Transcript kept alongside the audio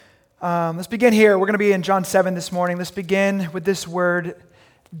Let's begin here. We're going to be in John 7 this morning. Let's begin with this word,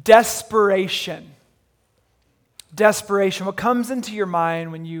 desperation. Desperation. What comes into your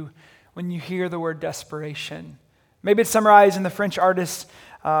mind when you hear the word desperation? Maybe it's summarized in the French artist.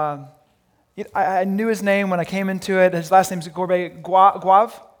 I knew his name when I came into it. His last name is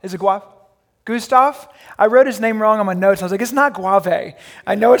Gauve. Is it Gauve? Gustave? I wrote his name wrong on my notes. I was like, it's not Guave.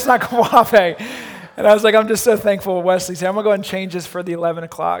 I know it's not Guave. And I was like, I'm just so thankful Wesley said, I'm going to go ahead and change this for the 11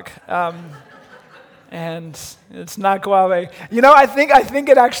 o'clock. And it's not Guave. You know, I think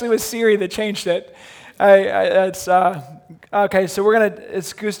it actually was Siri that changed it. Okay, so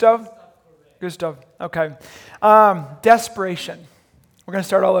it's Gustav? Gustav, okay. Desperation. We're going to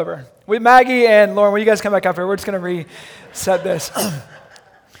start all over. With Maggie and Lauren, will you guys come back up here? We're just going to reset this.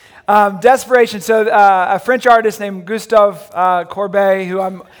 Desperation. So a French artist named Gustave Courbet, who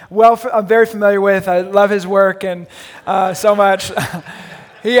I'm very familiar with. I love his work and so much.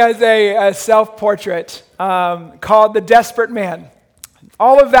 He has a self-portrait called The Desperate Man.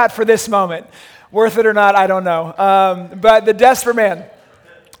 All of that for this moment. Worth it or not, I don't know. But The Desperate Man.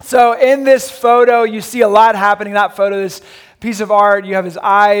 So in this photo, you see a lot happening. That photo, this piece of art, you have his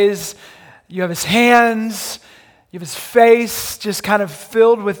eyes, you have his hands, you have his face just kind of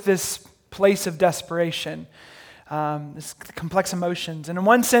filled with this place of desperation, this complex emotions. And in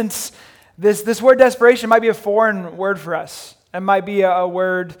one sense, this word desperation might be a foreign word for us. It might be a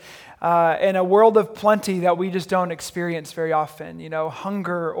word in a world of plenty that we just don't experience very often. You know,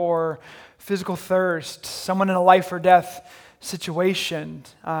 hunger or physical thirst, someone in a life or death situation.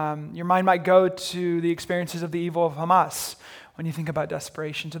 Your mind might go to the experiences of the evil of Hamas when you think about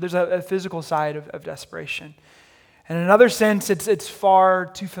desperation. So there's a physical side of desperation. And in another sense, it's far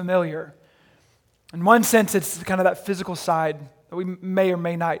too familiar. In one sense, it's kind of that physical side that we may or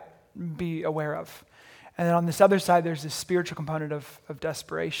may not be aware of. And then on this other side, there's this spiritual component of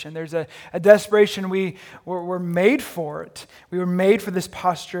desperation. There's a desperation we're made for it. We were made for this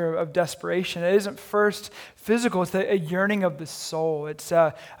posture of desperation. It isn't first physical. It's a yearning of the soul. It's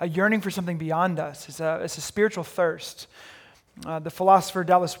a yearning for something beyond us. It's a spiritual thirst. The philosopher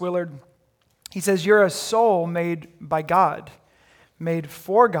Dallas Willard, he says, you're a soul made by God, made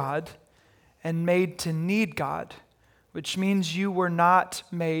for God, and made to need God, which means you were not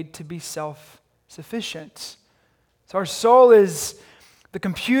made to be self-sufficient. So our soul is the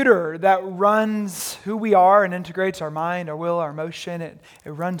computer that runs who we are and integrates our mind, our will, our emotion. It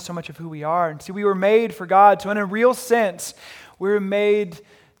runs so much of who we are. And see, we were made for God. So in a real sense, we were made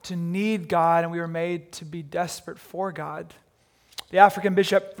to need God, and we were made to be desperate for God. The African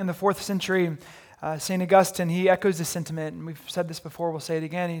bishop in the 4th century, St. Augustine, he echoes this sentiment, and we've said this before, we'll say it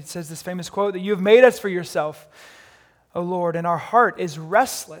again. He says this famous quote, that you have made us for yourself, O Lord, and our heart is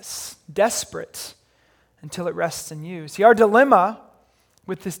restless, desperate, until it rests in you. See, our dilemma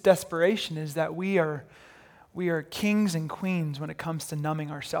with this desperation is that we are kings and queens when it comes to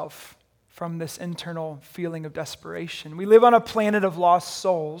numbing ourselves from this internal feeling of desperation. We live on a planet of lost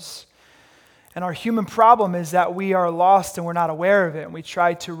souls, and our human problem is that we are lost and we're not aware of it, and we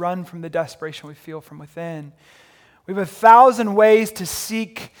try to run from the desperation we feel from within. We have 1,000 ways to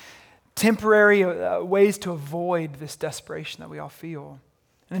seek temporary ways to avoid this desperation that we all feel.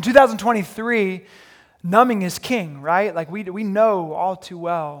 And in 2023, numbing is king, right? Like we know all too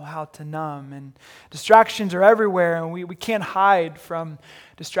well how to numb, and distractions are everywhere, and we can't hide from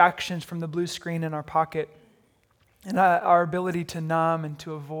distractions from the blue screen in our pocket. And our ability to numb and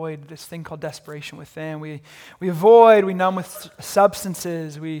to avoid this thing called desperation within. We numb with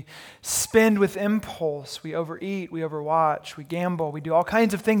substances, we spend with impulse, we overeat, we overwatch, we gamble, we do all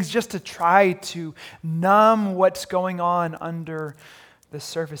kinds of things just to try to numb what's going on under the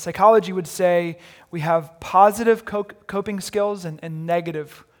surface. Psychology would say we have positive coping skills and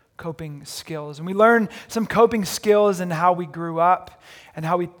negative coping skills. And we learn some coping skills in how we grew up and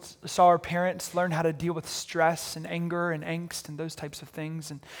how we saw our parents learn how to deal with stress and anger and angst and those types of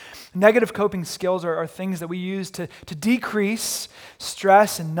things. And negative coping skills are things that we use to decrease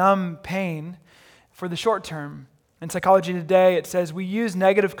stress and numb pain for the short term. In psychology today, it says we use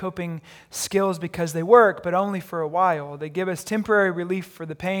negative coping skills because they work, but only for a while. They give us temporary relief for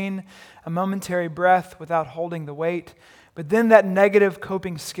the pain, a momentary breath without holding the weight. But then that negative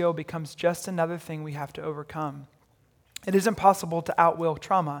coping skill becomes just another thing we have to overcome. It isn't possible to outwill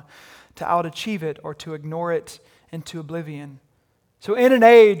trauma, to outachieve it, or to ignore it into oblivion. So in an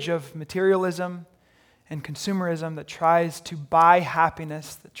age of materialism and consumerism that tries to buy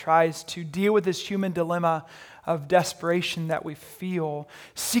happiness, that tries to deal with this human dilemma of desperation that we feel,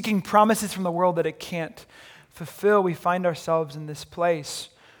 seeking promises from the world that it can't fulfill, we find ourselves in this place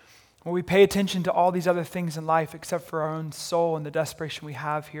Where we pay attention to all these other things in life except for our own soul and the desperation we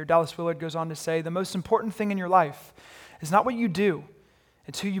have here. Dallas Willard goes on to say, the most important thing in your life is not what you do,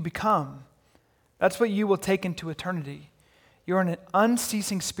 it's who you become. That's what you will take into eternity. You're an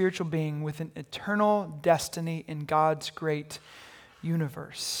unceasing spiritual being with an eternal destiny in God's great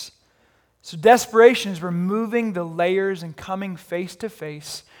universe. So desperation is removing the layers and coming face to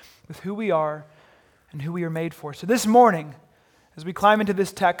face with who we are and who we are made for. So this morning, as we climb into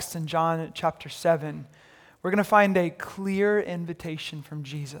this text in John chapter 7, we're going to find a clear invitation from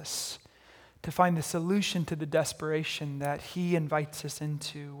Jesus to find the solution to the desperation that he invites us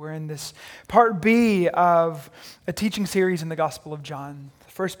into. We're in this part B of a teaching series in the Gospel of John.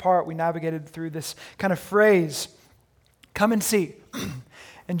 The first part, we navigated through this kind of phrase, come and see.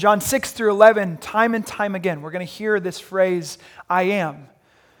 In John 6 through 11, time and time again, we're going to hear this phrase, I am.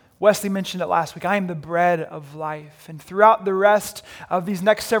 Wesley mentioned it last week, I am the bread of life. And throughout the rest of these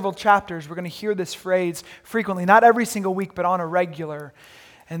next several chapters, we're going to hear this phrase frequently, not every single week, but on a regular.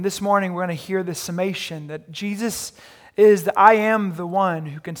 And this morning, we're going to hear this summation that Jesus is I am the one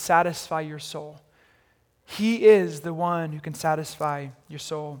who can satisfy your soul. He is the one who can satisfy your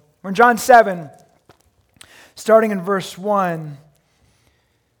soul. We're in John 7, starting in verse 1,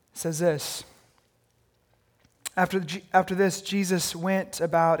 it says this. After this, Jesus went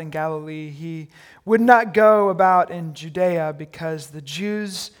about in Galilee. He would not go about in Judea because the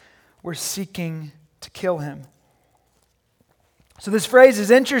Jews were seeking to kill him. So this phrase is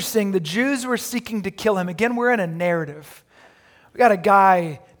interesting. The Jews were seeking to kill him. Again, we're in a narrative. We got a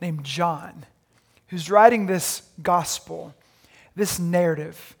guy named John who's writing this gospel, this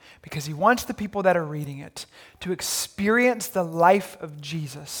narrative, because he wants the people that are reading it to experience the life of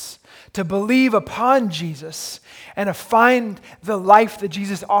Jesus, to believe upon Jesus, and to find the life that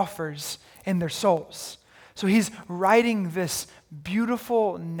Jesus offers in their souls. So he's writing this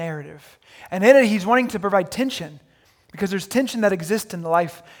beautiful narrative. And in it, he's wanting to provide tension, because there's tension that exists in the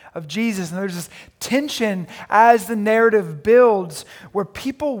life of Jesus. And there's this tension as the narrative builds where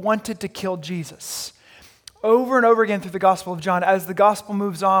people wanted to kill Jesus. Over and over again through the Gospel of John, as the Gospel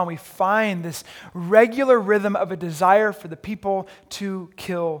moves on, we find this regular rhythm of a desire for the people to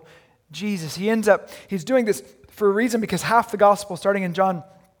kill Jesus. He's doing this for a reason, because half the Gospel, starting in John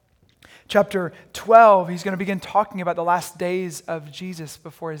chapter 12, he's going to begin talking about the last days of Jesus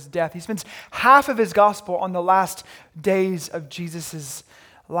before his death. He spends half of his Gospel on the last days of Jesus'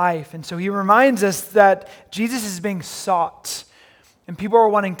 life. And so he reminds us that Jesus is being sought, and people are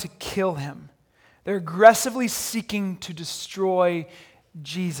wanting to kill him. They're aggressively seeking to destroy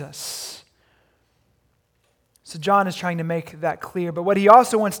Jesus. So John is trying to make that clear. But what he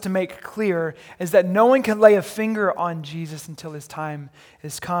also wants to make clear is that no one can lay a finger on Jesus until his time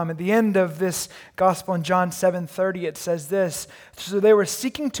is come. At the end of this gospel in John 7:30, it says this, so they were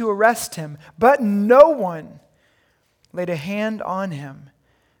seeking to arrest him, but no one laid a hand on him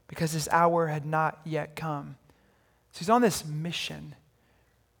because his hour had not yet come. So he's on this mission.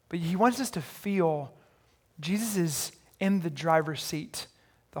 But he wants us to feel Jesus is in the driver's seat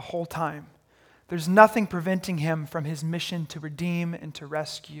the whole time. There's nothing preventing him from his mission to redeem and to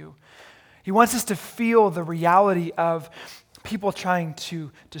rescue. He wants us to feel the reality of people trying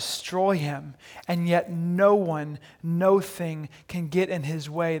to destroy him, and yet no one, no thing can get in his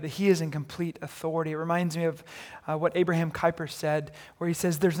way, that he is in complete authority. It reminds me of what Abraham Kuyper said, where he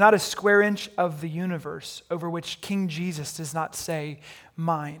says, there's not a square inch of the universe over which King Jesus does not say,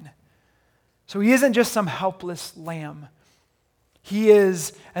 mine. So he isn't just some helpless lamb. He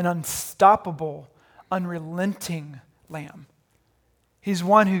is an unstoppable, unrelenting lamb. He's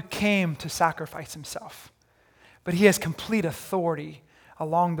one who came to sacrifice himself. But he has complete authority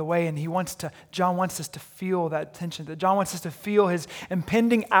along the way, and John wants us to feel that tension, that John wants us to feel his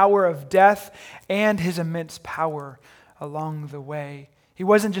impending hour of death and his immense power along the way. He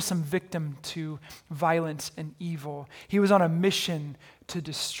wasn't just some victim to violence and evil. He was on a mission to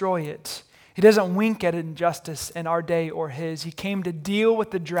destroy it. He doesn't wink at injustice in our day or his. He came to deal with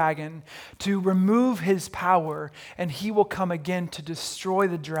the dragon, to remove his power, and he will come again to destroy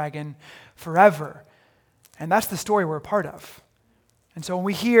the dragon forever. And that's the story we're a part of. And so when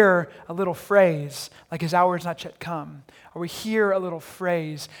we hear a little phrase like his hour is not yet come, or we hear a little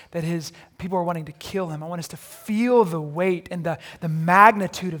phrase that his people are wanting to kill him, I want us to feel the weight and the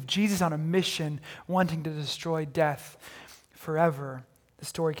magnitude of Jesus on a mission wanting to destroy death forever. The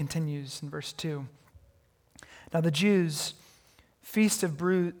story continues in verse 2. Now the Jews' feast of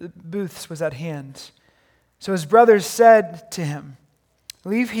booths was at hand. So his brothers said to him,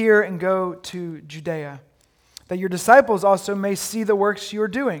 leave here and go to Judea, that your disciples also may see the works you are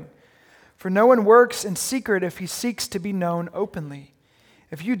doing. For no one works in secret if he seeks to be known openly.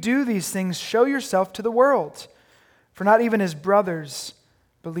 If you do these things, show yourself to the world. For not even his brothers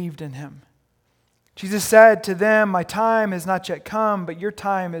believed in him. Jesus said to them, my time has not yet come, but your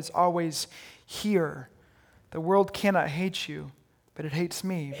time is always here. The world cannot hate you, but it hates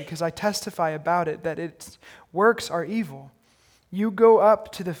me, because I testify about it that its works are evil. You go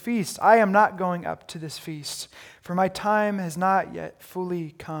up to the feast. I am not going up to this feast, for my time has not yet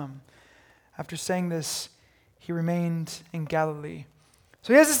fully come. After saying this, he remained in Galilee.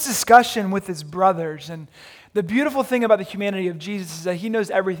 So he has this discussion with his brothers, and the beautiful thing about the humanity of Jesus is that he knows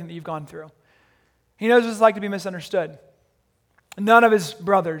everything that you've gone through. He knows what it's like to be misunderstood. None of his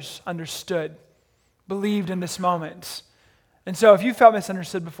brothers understood, believed in this moment. And so if you felt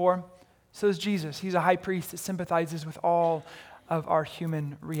misunderstood before, so is Jesus. He's a high priest that sympathizes with all of our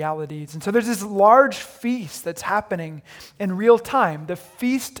human realities. And so there's this large feast that's happening in real time, the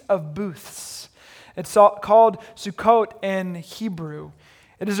Feast of Booths. It's called Sukkot in Hebrew.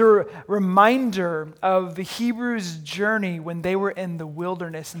 It is a reminder of the Hebrews' journey when they were in the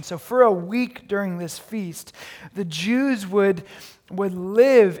wilderness. And so for a week during this feast, the Jews would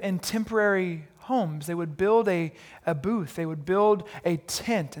live in temporary homes. They would build a booth. They would build a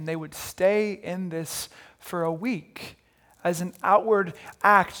tent, and they would stay in this for a week as an outward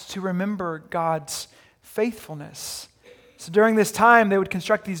act to remember God's faithfulness. So during this time, they would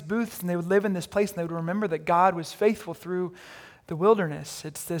construct these booths, and they would live in this place, and they would remember that God was faithful through the wilderness.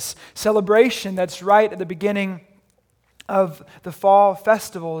 It's this celebration that's right at the beginning of the fall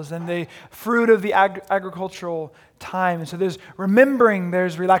festivals and the fruit of the agricultural time. And so there's remembering,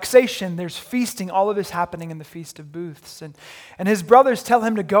 there's relaxation, there's feasting, all of this happening in the Feast of Booths. And his brothers tell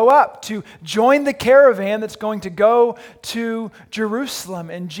him to go up, to join the caravan that's going to go to Jerusalem.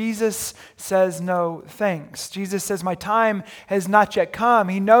 And Jesus says, no, thanks. Jesus says, my time has not yet come.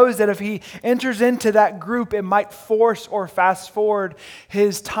 He knows that if he enters into that group, it might force or fast forward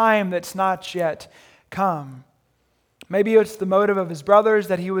his time that's not yet come. Maybe it's the motive of his brothers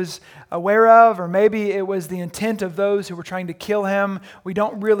that he was aware of, or maybe it was the intent of those who were trying to kill him. We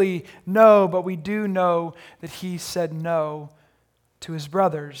don't really know, but we do know that he said no to his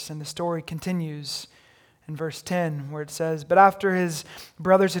brothers. And the story continues in verse 10, where it says, but after his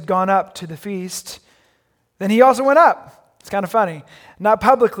brothers had gone up to the feast, then he also went up. It's kind of funny. Not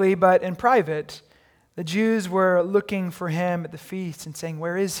publicly, but in private. The Jews were looking for him at the feast and saying,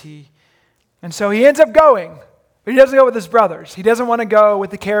 where is he? And so he ends up going. But he doesn't go with his brothers. He doesn't want to go with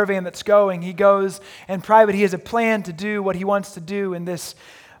the caravan that's going. He goes in private. He has a plan to do what he wants to do in this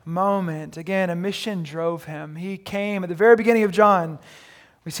moment. Again, a mission drove him. He came at the very beginning of John.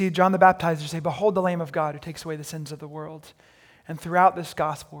 We see John the Baptizer say, behold the Lamb of God who takes away the sins of the world. And throughout this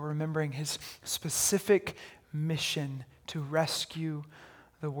gospel, we're remembering his specific mission to rescue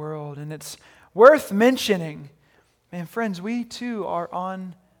the world. And it's worth mentioning, man, friends, we too are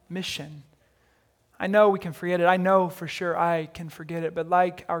on mission. I know we can forget it. I know for sure I can forget it. But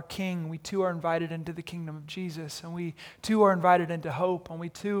like our King, we too are invited into the kingdom of Jesus. And we too are invited into hope. And we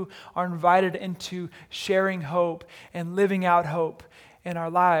too are invited into sharing hope and living out hope in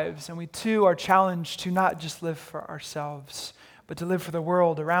our lives. And we too are challenged to not just live for ourselves, but to live for the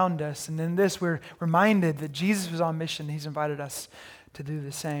world around us. And in this, we're reminded that Jesus was on mission. He's invited us to do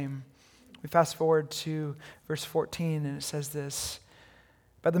the same. We fast forward to verse 14, and it says this.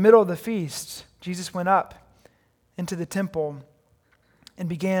 By the middle of the feast, Jesus went up into the temple and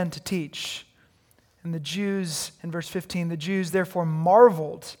began to teach. And the Jews, in verse 15, the Jews therefore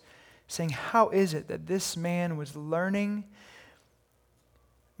marveled, saying, how is it that this man was learning?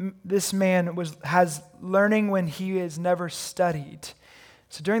 This man has learning when he has never studied.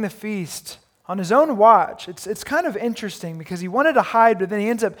 So during the feast, on his own watch, it's kind of interesting because he wanted to hide, but then he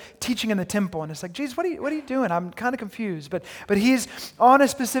ends up teaching in the temple. And it's like, Jesus, what are you doing? I'm kind of confused. But he's on a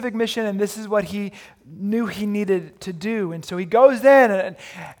specific mission, and this is what he knew he needed to do. And so he goes in,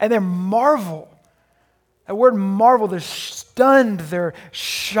 and they marvel. That word marvel, they're stunned, they're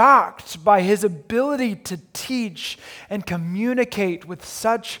shocked by his ability to teach and communicate with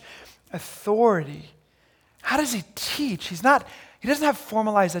such authority. How does he teach? He doesn't have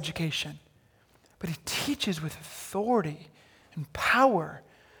formalized education. But he teaches with authority and power.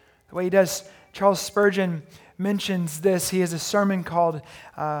 The way he does, Charles Spurgeon mentions this. He has a sermon called,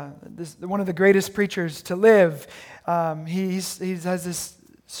 one of the greatest preachers to live. He has this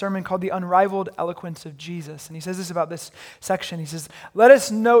sermon called The Unrivaled Eloquence of Jesus. And he says this about this section. He says, let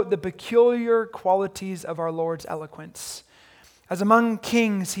us note the peculiar qualities of our Lord's eloquence. As among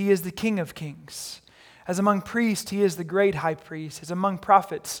kings, he is the King of kings. As among priests, he is the great high priest. As among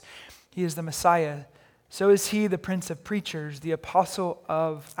prophets, he is the Messiah. So is he the Prince of Preachers, the apostle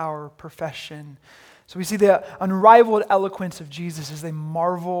of our profession. So we see the unrivaled eloquence of Jesus as they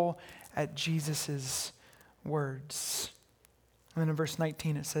marvel at Jesus' words. And then in verse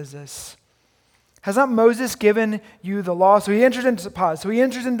 19 it says this, has not Moses given you the law? So he enters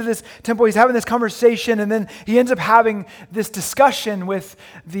into this temple, he's having this conversation, and then he ends up having this discussion with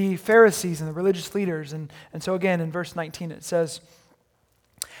the Pharisees and the religious leaders. And so again, in verse 19 it says,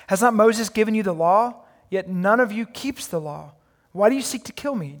 has not Moses given you the law? Yet none of you keeps the law. Why do you seek to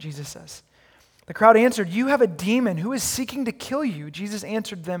kill me? Jesus says. The crowd answered, you have a demon. Who is seeking to kill you? Jesus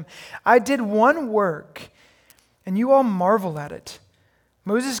answered them, I did one work, and you all marvel at it.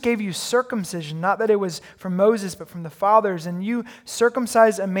 Moses gave you circumcision, not that it was from Moses, but from the fathers, and you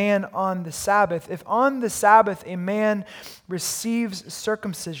circumcise a man on the Sabbath. If on the Sabbath a man receives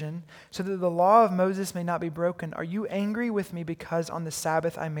circumcision, so that the law of Moses may not be broken, are you angry with me because on the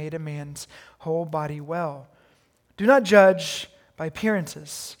Sabbath I made a man's whole body well? Do not judge by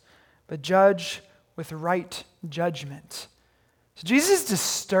appearances, but judge with right judgment. So Jesus is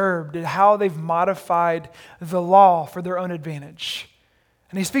disturbed at how they've modified the law for their own advantage.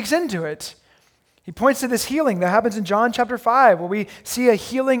 And he speaks into it. He points to this healing that happens in John chapter 5, where we see a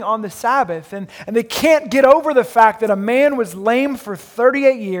healing on the Sabbath. And they can't get over the fact that a man was lame for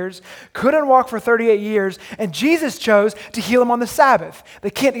 38 years, couldn't walk for 38 years, and Jesus chose to heal him on the Sabbath. They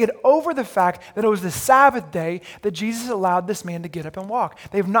can't get over the fact that it was the Sabbath day that Jesus allowed this man to get up and walk.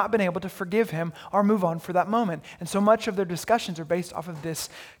 They've not been able to forgive him or move on for that moment. And so much of their discussions are based off of this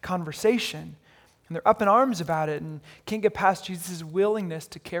conversation. And they're up in arms about it and can't get past Jesus' willingness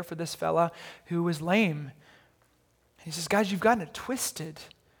to care for this fella who was lame. And he says, guys, you've gotten it twisted.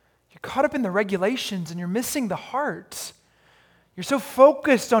 You're caught up in the regulations and you're missing the heart. You're so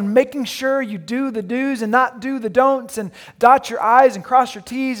focused on making sure you do the do's and not do the don'ts and dot your I's and cross your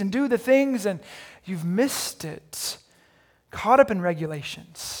T's and do the things, and you've missed it. Caught up in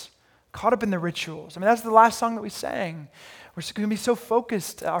regulations. Caught up in the rituals. I mean, that's the last song that we sang. We're going to be so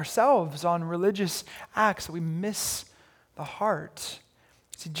focused ourselves on religious acts that we miss the heart.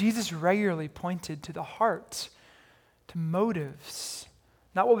 See, Jesus regularly pointed to the heart, to motives,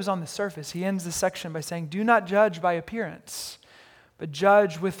 not what was on the surface. He ends this section by saying, do not judge by appearance, but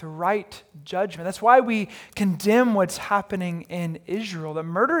judge with right judgment. That's why we condemn what's happening in Israel, that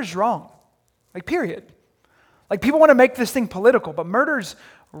murder is wrong, like period. Like people want to make this thing political, but murder's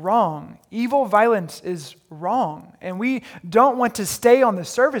wrong. Evil violence is wrong. And we don't want to stay on the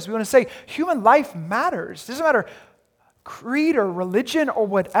surface. We want to say human life matters. It doesn't matter creed or religion or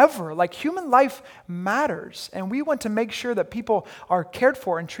whatever. Like human life matters. And we want to make sure that people are cared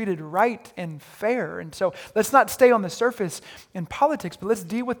for and treated right and fair. And so let's not stay on the surface in politics, but let's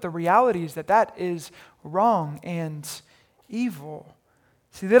deal with the realities that that is wrong and evil.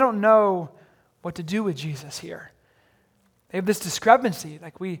 See, they don't know what to do with Jesus here. They have this discrepancy.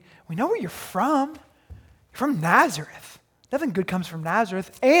 Like we know where you're from. You're from Nazareth. Nothing good comes from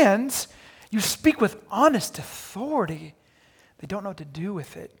Nazareth. And you speak with honest authority. They don't know what to do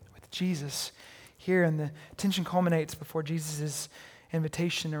with it, with Jesus here. And the tension culminates before Jesus'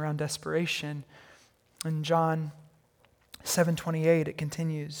 invitation around desperation. In John 7:28, it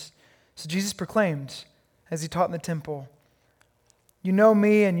continues. So Jesus proclaimed, as he taught in the temple, you know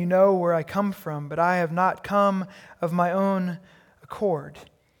me and you know where I come from, but I have not come of my own accord.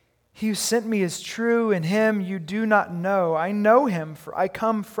 He who sent me is true, and him you do not know. I know him, for I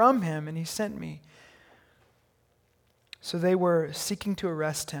come from him, and he sent me. So they were seeking to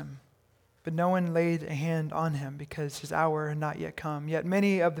arrest him, but no one laid a hand on him because his hour had not yet come. Yet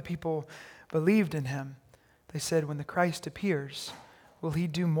many of the people believed in him. They said, when the Christ appears, will he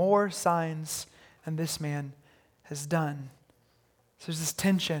do more signs than this man has done? So there's this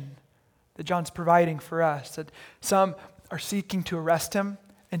tension that John's providing for us, that some are seeking to arrest him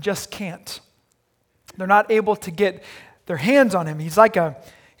and just can't. They're not able to get their hands on him. He's like a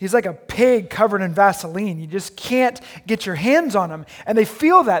pig covered in Vaseline. You just can't get your hands on him. And they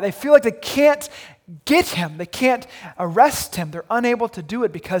feel that. They feel like they can't get him. They can't arrest him. They're unable to do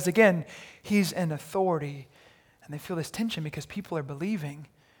it because, again, he's in authority. And they feel this tension because people are believing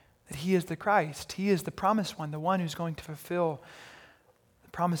that he is the Christ. He is the promised one, the one who's going to fulfill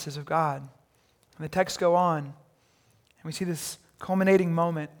promises of God. And the texts go on, and we see this culminating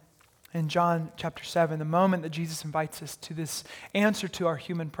moment in John chapter 7, the moment that Jesus invites us to this answer to our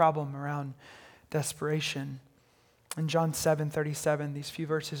human problem around desperation. In John 7:37, these few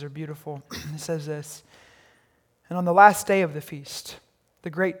verses are beautiful. It says this, and on the last day of the feast, the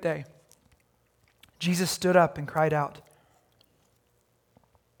great day, Jesus stood up and cried out,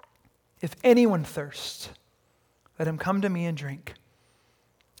 if anyone thirsts, let him come to me and drink.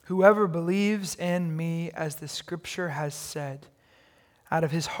 Whoever believes in me, as the scripture has said, out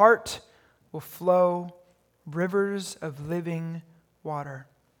of his heart will flow rivers of living water.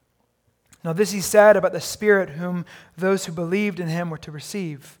 Now this he said about the Spirit whom those who believed in him were to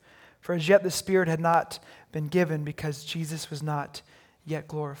receive. For as yet the Spirit had not been given because Jesus was not yet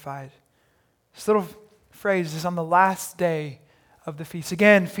glorified. This little phrase is on the last day of the feast.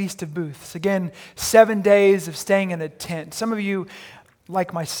 Again, Feast of Booths. Again, 7 days of staying in a tent. Some of you,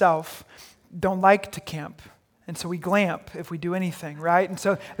 like myself, don't like to camp. And so we glamp if we do anything, right? And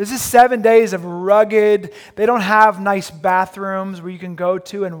so this is 7 days of rugged, they don't have nice bathrooms where you can go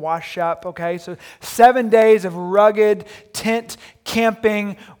to and wash up, okay? So 7 days of rugged tent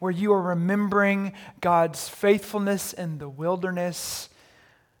camping where you are remembering God's faithfulness in the wilderness.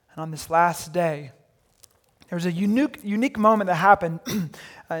 And on this last day, there was a unique moment that happened.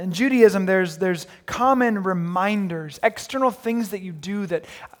 In Judaism, there's common reminders, external things that you do that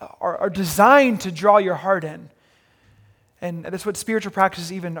are designed to draw your heart in. And that's what spiritual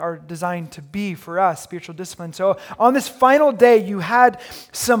practices even are designed to be for us, spiritual discipline. So on this final day, you had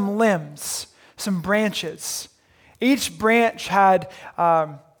some limbs, some branches. Each branch had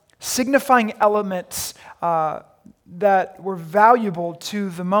signifying elements that were valuable to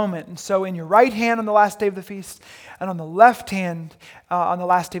the moment. And so in your right hand on the last day of the feast, and on the left hand on the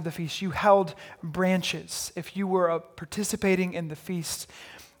last day of the feast, you held branches if you were participating in the Feast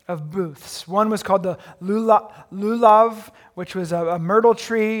of Booths. One was called the lulav, which was a myrtle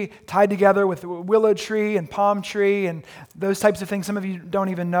tree tied together with a willow tree and palm tree and those types of things. Some of you don't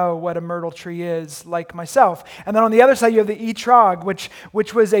even know what a myrtle tree is, like myself. And then on the other side, you have the etrog,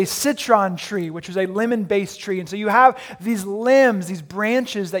 which was a citron tree, which was a lemon-based tree. And so you have these limbs, these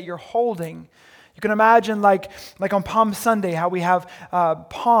branches that you're holding. You can imagine like on Palm Sunday, how we have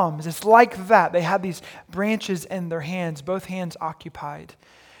palms. It's like that. They had these branches in their hands, both hands occupied.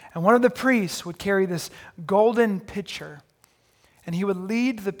 And one of the priests would carry this golden pitcher, and he would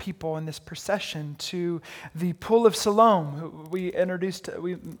lead the people in this procession to the Pool of Siloam. We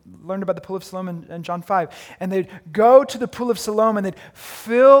learned about the Pool of Siloam in John 5. And they'd go to the Pool of Siloam and they'd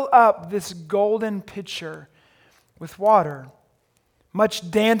fill up this golden pitcher with water.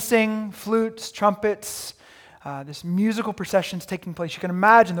 Much dancing, flutes, trumpets, this musical procession's taking place. You can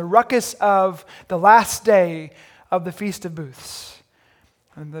imagine the ruckus of the last day of the Feast of Booths.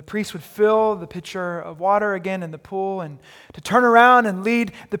 And the priest would fill the pitcher of water again in the pool and to turn around and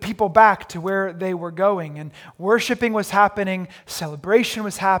lead the people back to where they were going. And worshiping was happening, celebration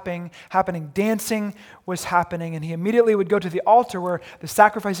was happening, dancing was happening. And he immediately would go to the altar where the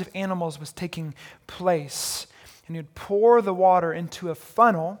sacrifice of animals was taking place. And he would pour the water into a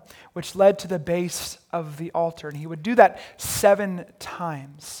funnel which led to the base of the altar. And he would do that 7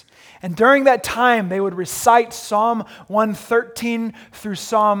 times. And during that time, they would recite Psalm 113 through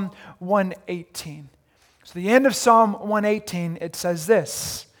Psalm 118. So the end of Psalm 118, it says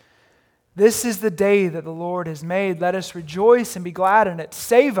this: "This is the day that the Lord has made. Let us rejoice and be glad in it.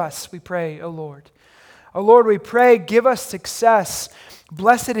 Save us, we pray, O Lord. O Lord, we pray, give us success.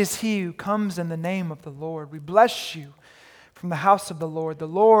 Blessed is he who comes in the name of the Lord. We bless you from the house of the Lord. The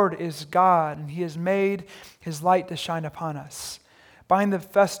Lord is God, and he has made his light to shine upon us. Bind the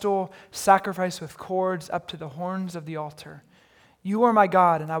festal sacrifice with cords up to the horns of the altar. You are my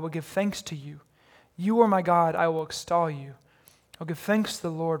God, and I will give thanks to you. You are my God, I will extol you. I'll give thanks to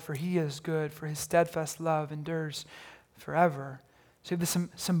the Lord, for he is good, for his steadfast love endures forever." So you have the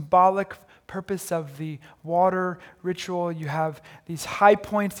symbolic purpose of the water ritual. You have these high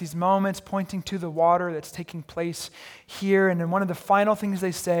points, these moments pointing to the water that's taking place here. And then one of the final things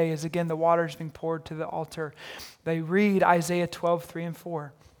they say is, again, the water is being poured to the altar. They read Isaiah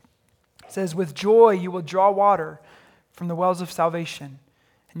 12:3-4. It says, "With joy you will draw water from the wells of salvation.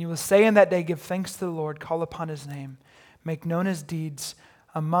 And you will say in that day, give thanks to the Lord, call upon his name, make known his deeds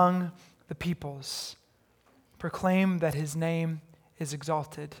among the peoples. Proclaim that his name is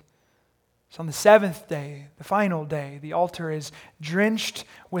exalted." So on the 7th day, the final day, the altar is drenched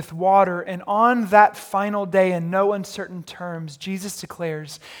with water. And on that final day, in no uncertain terms, Jesus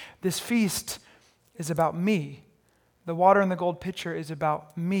declares, this feast is about me. The water in the gold pitcher is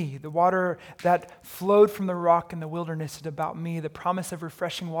about me. The water that flowed from the rock in the wilderness is about me. The promise of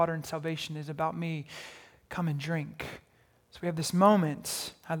refreshing water and salvation is about me. Come and drink. So we have this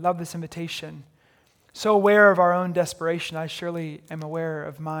moment. I love this invitation. So aware of our own desperation, I surely am aware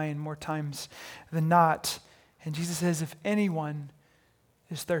of mine more times than not. And Jesus says, if anyone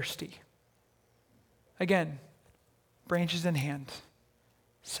is thirsty, again, branches in hand,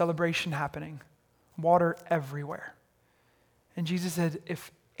 celebration happening, water everywhere. And Jesus said,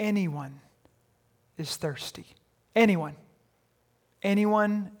 if anyone is thirsty, anyone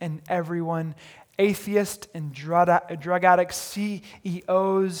and everyone atheists and drug addicts,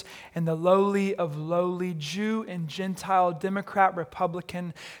 CEOs and the lowly of lowly, Jew and Gentile, Democrat,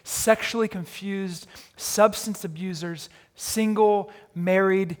 Republican, sexually confused, substance abusers, single,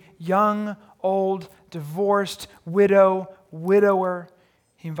 married, young, old, divorced, widow, widower.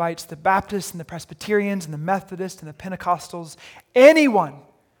 He invites the Baptists and the Presbyterians and the Methodists and the Pentecostals, anyone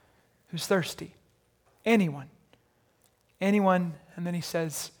who's thirsty, anyone, and then he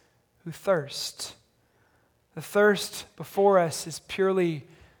says, who thirst. The thirst before us is purely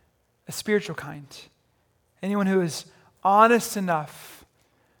a spiritual kind. Anyone who is honest enough,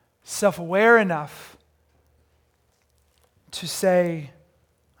 self-aware enough to say,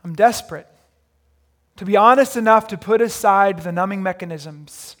 I'm desperate. To be honest enough to put aside the numbing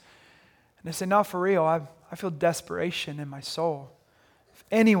mechanisms and to say, no, for real, I feel desperation in my soul. If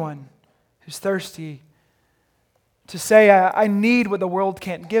anyone who's thirsty, to say, I need what the world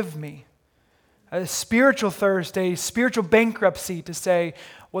can't give me. A spiritual thirst, a spiritual bankruptcy to say,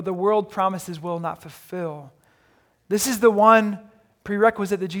 what the world promises will not fulfill. This is the one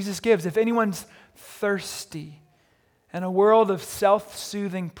prerequisite that Jesus gives. If anyone's thirsty, and a world of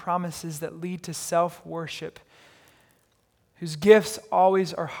self-soothing promises that lead to self-worship, whose gifts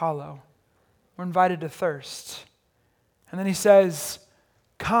always are hollow, we're invited to thirst. And then he says,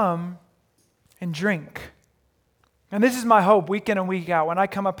 come and drink. And this is my hope week in and week out. When I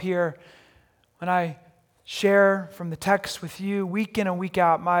come up here, when I share from the text with you week in and week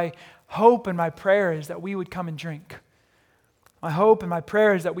out, my hope and my prayer is that we would come and drink. My hope and my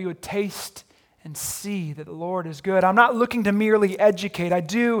prayer is that we would taste and see that the Lord is good. I'm not looking to merely educate. I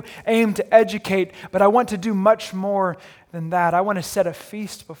do aim to educate, but I want to do much more than that. I want to set a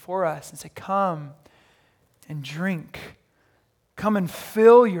feast before us and say, come and drink. Come and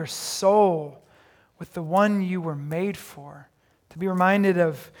fill your soul with the one you were made for. To be reminded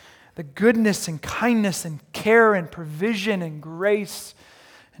of the goodness and kindness and care and provision and grace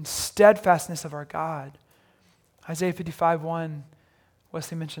and steadfastness of our God. Isaiah 55:1.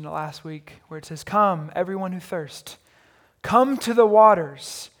 Wesley mentioned it last week, where it says, come, everyone who thirsts, come to the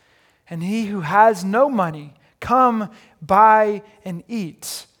waters, and he who has no money, come, buy and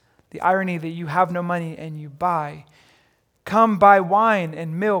eat. The irony that you have no money and you buy. Come buy wine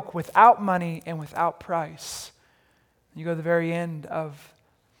and milk without money and without price. You go to the very end of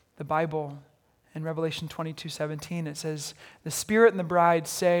the Bible in Revelation 22:17, it says, the Spirit and the bride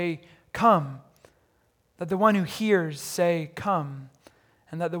say, come. Let the one who hears say, come.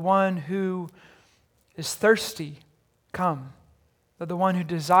 And that the one who is thirsty, come. Let the one who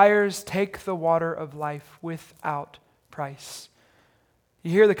desires take the water of life without price.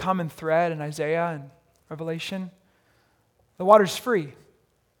 You hear the common thread in Isaiah and Revelation? The water's free.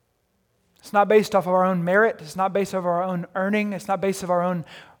 It's not based off of our own merit. It's not based off of our own earning. It's not based off our own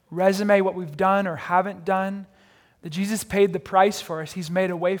resume, what we've done or haven't done. That Jesus paid the price for us. He's made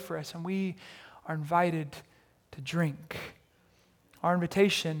a way for us, and we are invited to drink. Our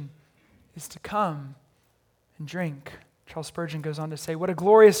invitation is to come and drink. Charles Spurgeon goes on to say, what a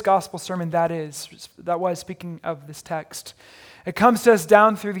glorious gospel sermon that was, speaking of this text. It comes to us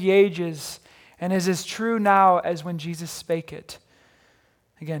down through the ages and is as true now as when Jesus spake it.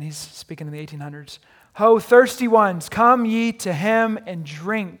 Again, he's speaking in the 1800s. Ho, thirsty ones, come ye to him and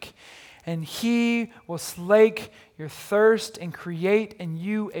drink, and he will slake your thirst and create in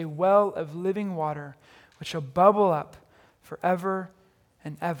you a well of living water, which shall bubble up forever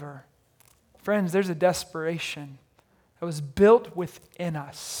and ever. Friends, there's a desperation that was built within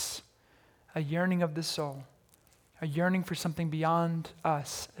us, a yearning of the soul, a yearning for something beyond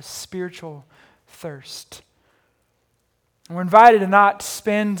us, a spiritual thirst. And we're invited to not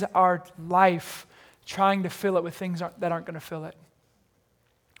spend our life trying to fill it with things that aren't going to fill it.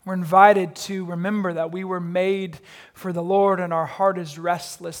 We're invited to remember that we were made for the Lord, and our heart is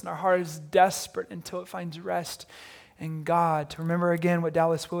restless and our heart is desperate until it finds rest in God. To remember again what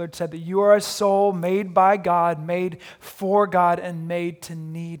Dallas Willard said, that you are a soul made by God, made for God, and made to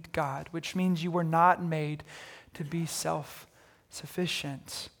need God, which means you were not made to be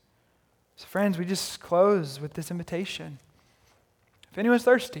self-sufficient. So friends, we just close with this invitation. If anyone's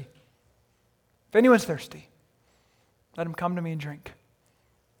thirsty, let him come to me and drink.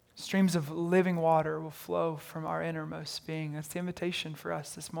 Streams of living water will flow from our innermost being. That's the invitation for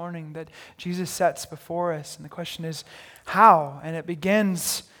us this morning that Jesus sets before us. And the question is, how? And it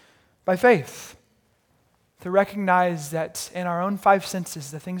begins by faith. To recognize that in our own five senses,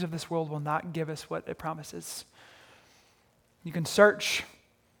 the things of this world will not give us what it promises. You can search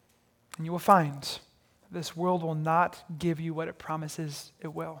and you will find this world will not give you what it promises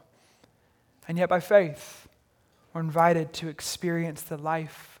it will. And yet by faith, we're invited to experience the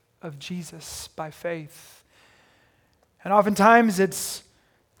life of Jesus by faith. And oftentimes it's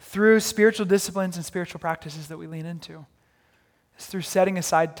through spiritual disciplines and spiritual practices that we lean into. It's through setting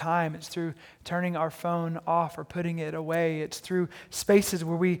aside time. It's through turning our phone off or putting it away. It's through spaces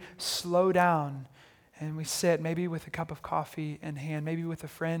where we slow down and we sit, maybe with a cup of coffee in hand, maybe with a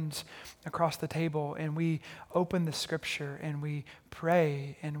friend across the table, and we open the scripture and we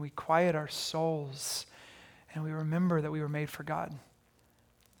pray and we quiet our souls and we remember that we were made for God.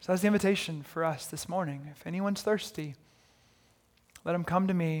 So that's the invitation for us this morning. If anyone's thirsty, let him come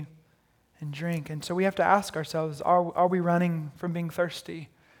to me and drink. And so we have to ask ourselves, are we running from being thirsty?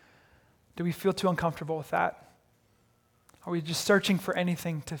 Do we feel too uncomfortable with that? Are we just searching for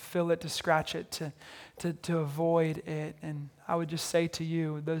anything to fill it, to scratch it, to avoid it? And I would just say to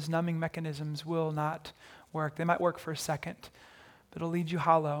you, those numbing mechanisms will not work. They might work for a second, but it'll lead you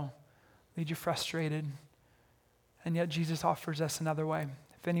hollow, lead you frustrated. And yet Jesus offers us another way.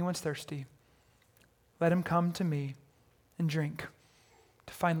 If anyone's thirsty, let him come to me and drink.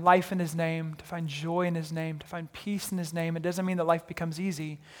 To find life in his name, to find joy in his name, to find peace in his name. It doesn't mean that life becomes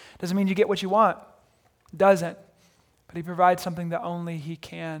easy. It doesn't mean you get what you want. It doesn't. But he provides something that only he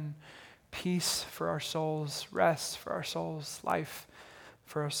can. Peace for our souls, rest for our souls, life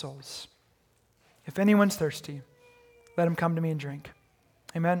for our souls. If anyone's thirsty, let him come to me and drink.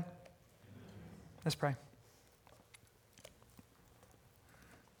 Amen? Let's pray.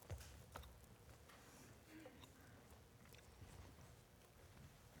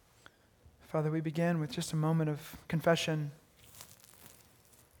 Father, we begin with just a moment of confession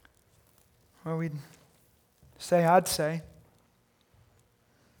where we'd I'd say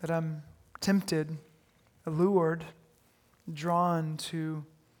that I'm tempted, allured, drawn to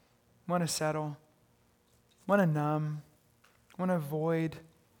want to settle, want to numb, want to avoid.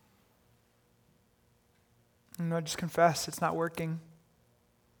 And I just confess it's not working.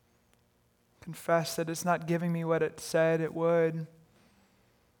 Confess that it's not giving me what it said it would.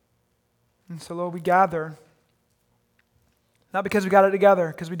 And so, Lord, we gather, not because we got it together,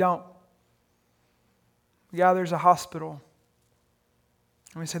 because we don't. We gather as a hospital,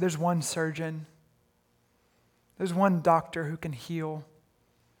 and we say there's one surgeon, there's one doctor who can heal.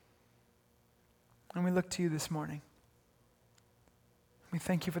 And we look to you this morning. We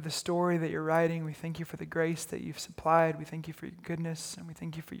thank you for the story that you're writing. We thank you for the grace that you've supplied. We thank you for your goodness, and we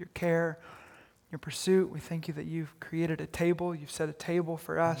thank you for your care, your pursuit. We thank you that you've created a table. You've set a table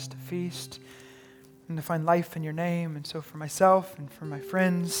for us to feast and to find life in your name. And so for myself and for my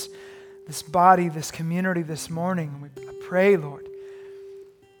friends, this body, this community this morning, I pray, Lord,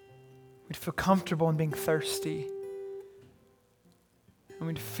 we'd feel comfortable in being thirsty. And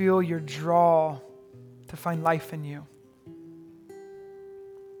we'd feel your draw to find life in you.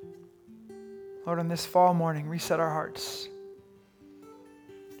 Lord, on this fall morning, reset our hearts.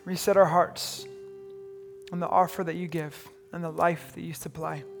 Reset our hearts on the offer that you give and the life that you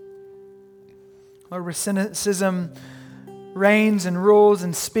supply. Lord, where cynicism reigns and rules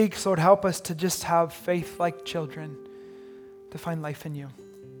and speaks, Lord, help us to just have faith like children to find life in you.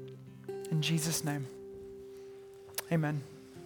 In Jesus' name, amen.